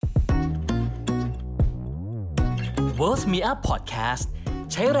Worth Me Up Podcast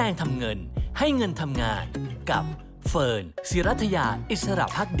ใช้แรงทำเงินให้เงินทำงานกับเฟิร์น ศิรัทยาอิสระ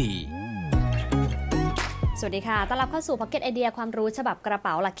ภักดีสวัสดีค่ะต้อนรับเข้าสู่ Pocket Idea ความรู้ฉบับกระเ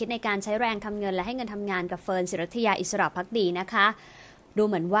ป๋าหลักคิดในการใช้แรงทำเงินและให้เงินทำงานกับเฟิร์น ศิรัทยาอิสระภักดีนะคะดู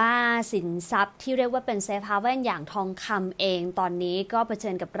เหมือนว่าสินทรัพย์ที่เรียกว่าเป็นเซฟฮาเว่นอย่างทองคำเองตอนนี้ก็เผชิ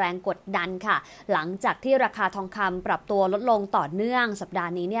ญกับแรงกดดันค่ะหลังจากที่ราคาทองคำปรับตัวลดลงต่อเนื่องสัปดา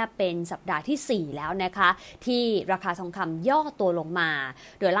ห์นี้เนี่ยเป็นสัปดาห์ที่4แล้วนะคะที่ราคาทองคำย่อตัวลงมา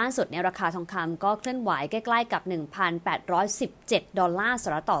โดยล่าสุดเนี่ยราคาทองคำก็เคลื่อนไหวใกล้ๆกับ 1,817 ดอลลาร์ส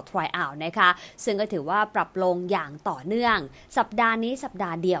หรัฐต่อทรอยออนซ์นะคะซึ่งก็ถือว่าปรับลงอย่างต่อเนื่องสัปดาห์นี้สัปด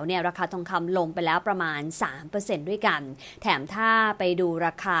าห์เดียวเนี่ยราคาทองคำลงไปแล้วประมาณ 3% ด้วยกันแถมถ้าไปดู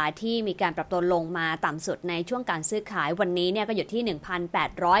ราคาที่มีการปรับตัวลงมาต่ำสุดในช่วงการซื้อขายวันนี้เนี่ยก็อยู่ที่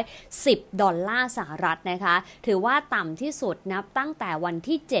 1,810 ดอลลาร์สหรัฐนะคะถือว่าต่ำที่สุดนับตั้งแต่วัน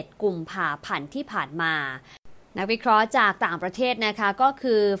ที่ 7 กุมภาพันธ์ที่ผ่านมานักวิเคราะห์จากต่างประเทศนะคะก็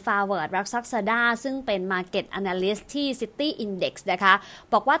คือฟาเวิร์ด รักซักซาดาซึ่งเป็น Market Analyst ที่ City Index นะคะ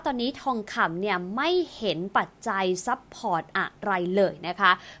บอกว่าตอนนี้ทองคำเนี่ยไม่เห็นปัจจัยซัพพอร์ตอะไรเลยนะค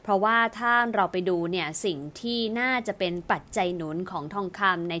ะเพราะว่าถ้าเราไปดูเนี่ยสิ่งที่น่าจะเป็นปัจจัยหนุนของทองค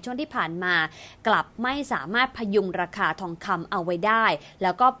ำในช่วงที่ผ่านมากลับไม่สามารถพยุงราคาทองคำเอาไว้ได้แ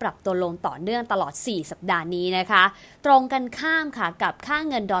ล้วก็ปรับตัวลงต่อเนื่องตลอด4สัปดาห์นี้นะคะตรงกันข้ามค่ะกับค่า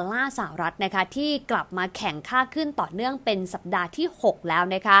เงินดอลลาร์สหรัฐนะคะที่กลับมาแข่งค่าขึ้นต่อเนื่องเป็นสัปดาห์ที่6แล้ว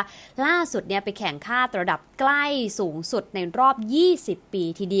นะคะล่าสุดเนี่ยไปแข่งค่าระดับใกล้สูงสุดในรอบ20ปี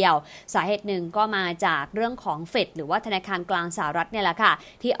ทีเดียวสาเหตุหนึ่งก็มาจากเรื่องของเฟดหรือว่าธนาคารกลางสหรัฐเนี่ยแหละค่ะ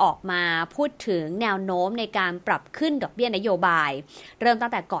ที่ออกมาพูดถึงแนวโน้มในการปรับขึ้นดอกเบี้ยนโยบายเริ่มตั้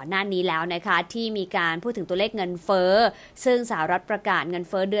งแต่ก่อนหน้านี้แล้วนะคะที่มีการพูดถึงตัวเลขเงินเฟ้อซึ่งสหรัฐประกาศเงิน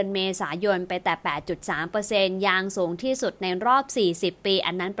เฟ้อเดือนเมษายนไปแต่ 8.3% ยังสูงที่สุดในรอบ40ปี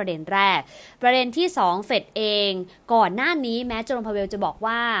อันนั้นประเด็นแรกประเด็นที่2เฟดเองก่อนหน้านี้แม้เจอร์โรม พาเวลจะบอก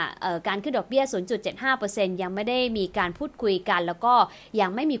ว่าการขึ้นดอกเบี้ย 0.75% ยังไม่ได้มีการพูดคุยกันแล้วก็ยัง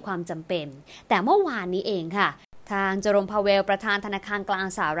ไม่มีความจำเป็นแต่เมื่อวานนี้เองค่ะทางเจอร์โรม พาเวลประธานธนาคารกลาง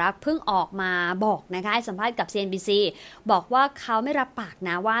สหรัฐเพิ่งออกมาบอกนะคะให้สัมภาษณ์กับ CNBC บอกว่าเขาไม่รับปากน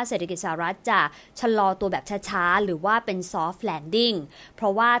ะว่าเศรษฐกิจสหรัฐจะชะลอตัวแบบช้าๆหรือว่าเป็น soft landing เพรา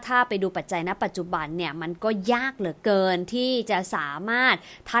ะว่าถ้าไปดูปัจจัยณปัจจุบันเนี่ยมันก็ยากเหลือเกินที่จะสามารถ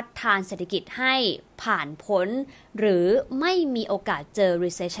ทัดทานเศรษฐกิจให้ผ่านพ้นหรือไม่มีโอกาสเจอ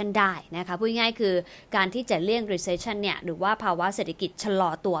recession ได้นะคะพูดง่ายๆคือการที่จะเลี่ยง recession เนี่ยหรือว่าภาวะเศรษฐกิจชะลอ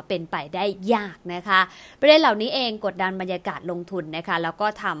ตัวเป็นไปได้ยากนะคะประเด็นเหล่านี้เองกดดันบรรยากาศลงทุนนะคะแล้วก็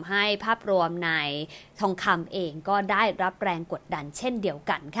ทำให้ภาพรวมในทองคำเองก็ได้รับแรงกดดันเช่นเดียว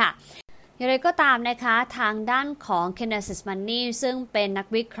กันค่ะอย่างไรก็ตามนะคะทางด้านของ Kinesis Money ซึ่งเป็นนัก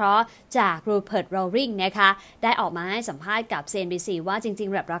วิเคราะห์จาก Rupert Roaring นะคะได้ออกมาให้สัมภาษณ์กับ CNBC ว่าจริง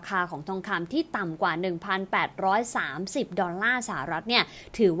ๆแบบราคาของทองคำที่ต่ำกว่า 1,830 ดอลลาร์สหรัฐเนี่ย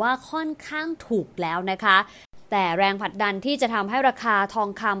ถือว่าค่อนข้างถูกแล้วนะคะแต่แรงผลักดันที่จะทำให้ราคาทอง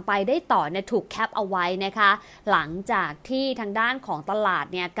คำไปได้ต่อเนี่ยถูกแคปเอาไว้นะคะหลังจากที่ทางด้านของตลาด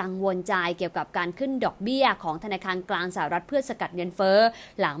เนี่ยกังวลใจเกี่ยวกับการขึ้นดอกเบี้ยของธนาคารกลางสหรัฐเพื่อสกัดเงินเฟ้อ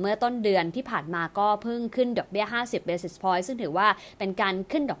หลังเมื่อต้นเดือนที่ผ่านมาก็เพิ่งขึ้นดอกเบี้ย50 basis point ซึ่งถือว่าเป็นการ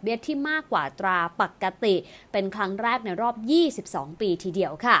ขึ้นดอกเบี้ยที่มากกว่าตราปกติเป็นครั้งแรกในรอบ22ปีทีเดี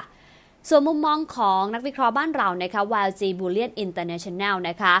ยวค่ะส่วนมุมมองของนักวิเคราะห์บ้านเรานะคะ YLG Bullion International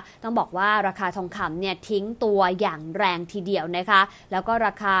นะคะต้องบอกว่าราคาทองคำเนี่ยทิ้งตัวอย่างแรงทีเดียวนะคะแล้วก็ร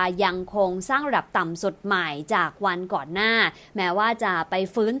าคายังคงสร้างระดับต่ำสุดใหม่จากวันก่อนหน้าแม้ว่าจะไป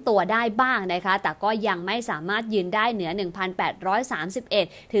ฟื้นตัวได้บ้างนะคะแต่ก็ยังไม่สามารถยืนได้เหนือ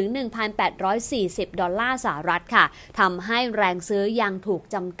 1,831 ถึง 1,840 ดอลลาร์สหรัฐค่ะทำให้แรงซื้อยังถูก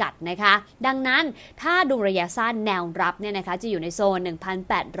จำกัดนะคะดังนั้นถ้าดูระยะสั้นแนวรับเนี่ยนะคะจะอยู่ในโซน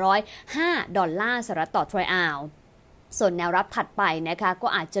 1,805 ดอลลาร์สหรัฐต่อทรอยออนซ์ส่วนแนวรับถัดไปนะคะก็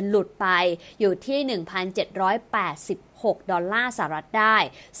อาจจะหลุดไปอยู่ที่ 1,786 ดอลลาร์สหรัฐได้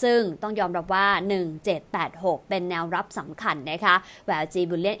ซึ่งต้องยอมรับว่า 1786 เป็นแนวรับสำคัญนะคะ YLG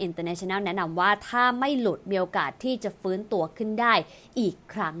Bullion International แนะนำว่าถ้าไม่หลุดมีโอกาสที่จะฟื้นตัวขึ้นได้อีก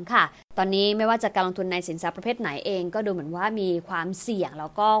ครั้งค่ะตอนนี้ไม่ว่าจะการลงทุนในสินทรัพย์ประเภทไหนเองก็ดูเหมือนว่ามีความเสี่ยงแล้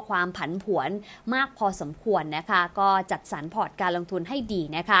วก็ความผันผวนมากพอสมควรนะคะก็จัดสรรพอร์ตการลงทุนให้ดี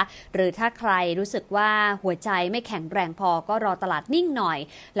นะคะหรือถ้าใครรู้สึกว่าหัวใจไม่แข็งแรงพอก็รอตลาดนิ่งหน่อย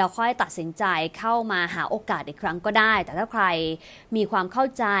แล้วค่อยตัดสินใจเข้ามาหาโอกาสอีกครั้งก็ได้แต่ถ้าใครมีความเข้า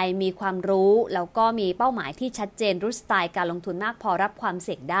ใจมีความรู้แล้วก็มีเป้าหมายที่ชัดเจนรู้สไตล์การลงทุนมากพอรับความเ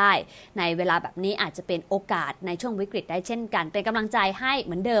สี่ยงได้ในเวลาแบบนี้อาจจะเป็นโอกาสในช่วงวิกฤตได้เช่นกันเป็นกำลังใจให้เ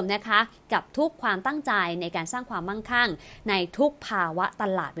หมือนเดิมนะคะ กับทุกความตั้งใจในการสร้างความมั่งคั่งในทุกภาวะต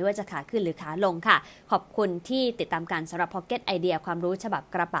ลาดไม่ว่าจะขาขึ้นหรือขาลงค่ะขอบคุณที่ติดตามกันสำหรับ Pocket ไอเดียความรู้ฉบับ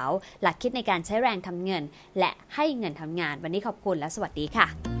กระเป๋าหลักคิดในการใช้แรงทำเงินและให้เงินทำงานวันนี้ขอบคุณและสวัสดีค่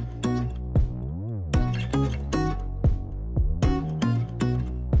ะ